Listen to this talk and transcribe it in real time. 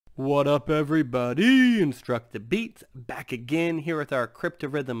What up, everybody? InstructaBeats back again here with our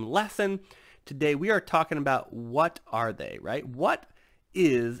Cryptarithm lesson. Today we are talking about what are they, right? What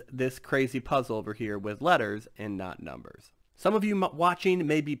is this crazy puzzle over here with letters and not numbers? Some of you watching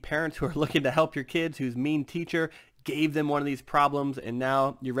may be parents who are looking to help your kids whose mean teacher gave them one of these problems and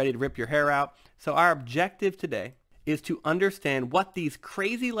now you're ready to rip your hair out. So our objective today is to understand what these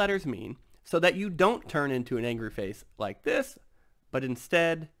crazy letters mean so that you don't turn into an angry face like this, but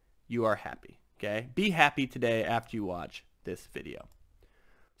instead you are happy, okay? Be happy today after you watch this video.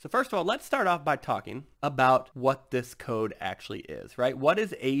 So first of all, let's start off by talking about what this code actually is, right? What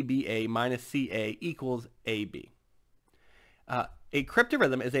is ABA minus CA equals AB? A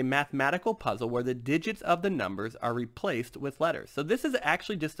cryptarithm is a mathematical puzzle where the digits of the numbers are replaced with letters. So this is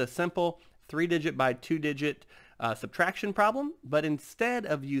actually just a simple 3-digit by 2-digit subtraction problem, but instead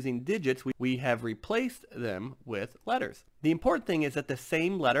of using digits, we have replaced them with letters. The important thing is that the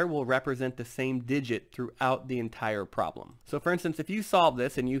same letter will represent the same digit throughout the entire problem. So for instance, if you solve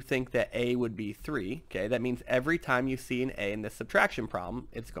this and you think that A would be 3, okay, that means every time you see an A in this subtraction problem,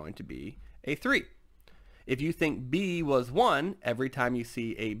 it's going to be a 3. If you think B was 1, every time you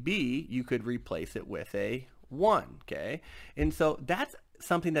see a B, you could replace it with a 1, okay? And so that's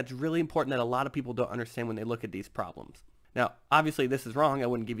something that's really important that a lot of people don't understand when they look at these problems. Now, obviously this is wrong. I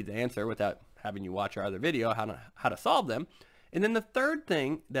wouldn't give you the answer without having you watch our other video how to solve them. And then the third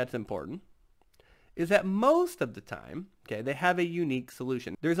thing that's important is that most of the time, okay, they have a unique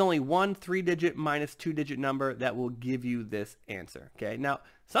solution. There's only one 3-digit minus 2-digit number that will give you this answer, okay? Now,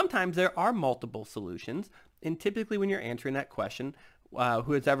 sometimes there are multiple solutions, and typically when you're answering that question,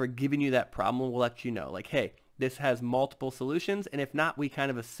 who has ever given you that problem will let you know, like, hey, this has multiple solutions, and if not, we kind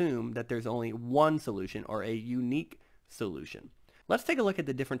of assume that there's only one solution or a unique solution. Let's take a look at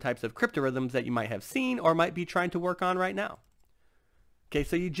the different types of cryptarithms that you might have seen or might be trying to work on right now. Okay,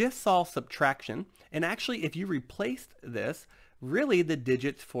 so you just saw subtraction, and actually if you replaced this, really the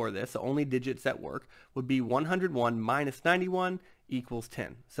digits for this, the only digits that work, would be 101 minus 91 equals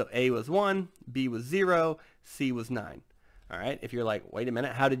 10. So A was 1, B was 0, C was 9. All right, if you're like, wait a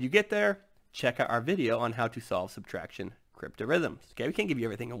minute, how did you get there? Check out our video on how to solve subtraction cryptarithms. Okay, we can't give you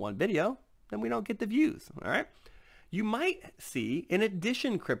everything in one video, then we don't get the views, all right? You might see an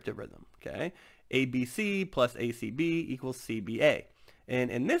addition cryptarithm, okay? ABC plus ACB equals CBA. And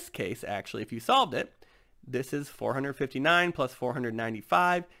in this case, actually, if you solved it, this is 459 plus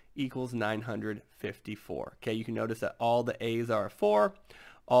 495 equals 954. Okay, you can notice that all the A's are a 4,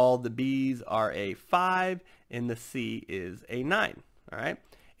 all the B's are a 5, and the C is a 9, all right?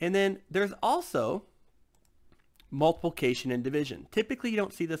 And then there's also multiplication and division. Typically, you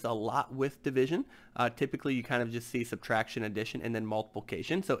don't see this a lot with division. Typically, you kind of just see subtraction, addition, and then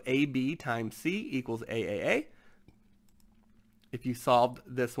multiplication. So AB times C equals AAA. If you solved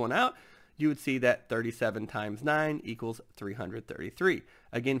this one out, you would see that 37 times 9 equals 333.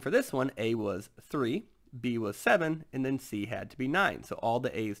 Again, for this one, A was 3, B was 7, and then C had to be 9. So all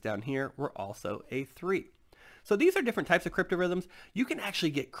the A's down here were also a 3. So these are different types of cryptarithms. You can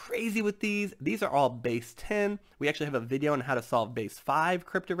actually get crazy with these. These are all base 10. We actually have a video on how to solve base 5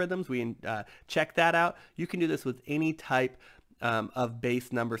 cryptarithms. We check that out. You can do this with any type of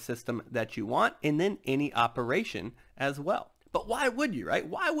base number system that you want, and then any operation as well. But why would you, right?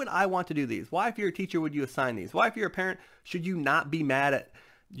 Why would I want to do these? Why, if you're a teacher, would you assign these? Why, if you're a parent, should you not be mad at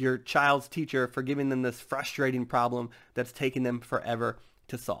your child's teacher for giving them this frustrating problem that's taking them forever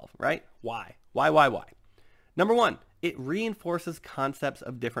to solve, right? Why? Why? Number one, it reinforces concepts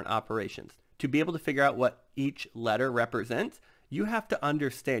of different operations. To be able to figure out what each letter represents, you have to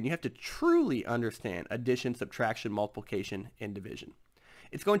understand, you have to truly understand addition, subtraction, multiplication, and division.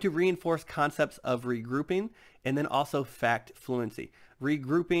 It's going to reinforce concepts of regrouping and then also fact fluency.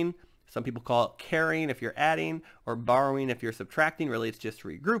 Regrouping, some people call it carrying if you're adding, or borrowing if you're subtracting. Really, it's just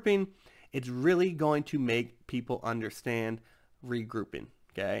regrouping. It's really going to make people understand regrouping,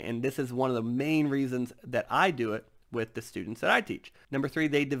 okay? And this is one of the main reasons that I do it with the students that I teach. Number 3,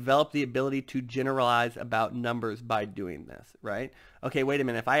 they develop the ability to generalize about numbers by doing this, right? Okay, wait a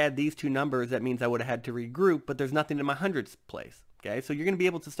minute. If I add these two numbers, that means I would have had to regroup, but there's nothing in my hundreds place. Okay, so you're going to be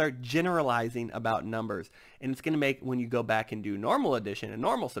able to start generalizing about numbers, and it's going to make, when you go back and do normal addition and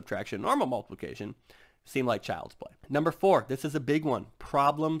normal subtraction, normal multiplication, seem like child's play. Number 4, this is a big one,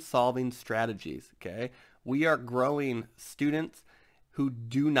 problem-solving strategies, okay? We are growing students who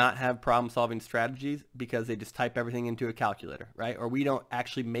do not have problem-solving strategies because they just type everything into a calculator, right? Or we don't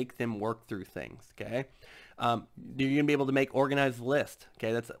actually make them work through things, okay? You're going to be able to make organized lists.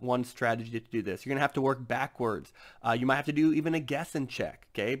 Okay, that's one strategy to do this. You're going to have to work backwards. You might have to do even a guess and check.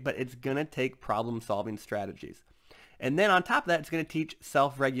 Okay, but it's going to take problem-solving strategies. And then on top of that, it's going to teach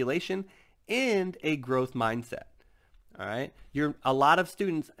self-regulation and a growth mindset. All right. A lot of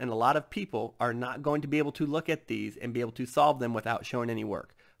students and a lot of people are not going to be able to look at these and be able to solve them without showing any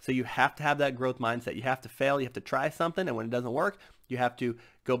work. So you have to have that growth mindset. You have to fail. You have to try something. And when it doesn't work, you have to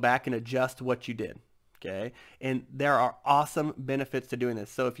go back and adjust what you did. Okay. And there are awesome benefits to doing this.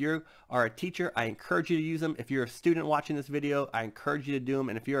 So if you are a teacher, I encourage you to use them. If you're a student watching this video, I encourage you to do them.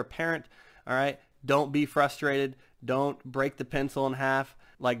 And if you're a parent, all right, don't be frustrated. Don't break the pencil in half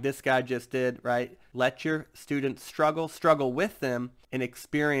like this guy just did, right? Let your students struggle with them, and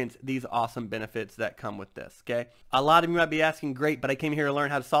experience these awesome benefits that come with this, okay? A lot of you might be asking, great, but I came here to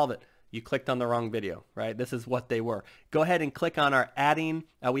learn how to solve it. You clicked on the wrong video, right? This is what they were. Go ahead and click on our adding.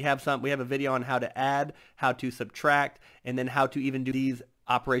 We have a video on how to add, how to subtract, and then how to even do these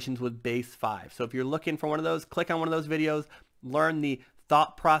operations with base 5. So if you're looking for one of those, click on one of those videos, learn the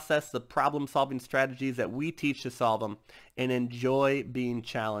thought process, the problem solving strategies that we teach to solve them, and enjoy being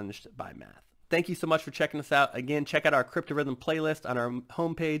challenged by math. Thank you so much for checking us out. Again, check out our Cryptarithm playlist on our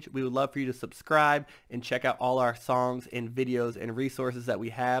homepage. We would love for you to subscribe and check out all our songs and videos and resources that we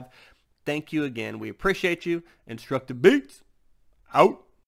have. Thank you again. We appreciate you. InstructaBeats out.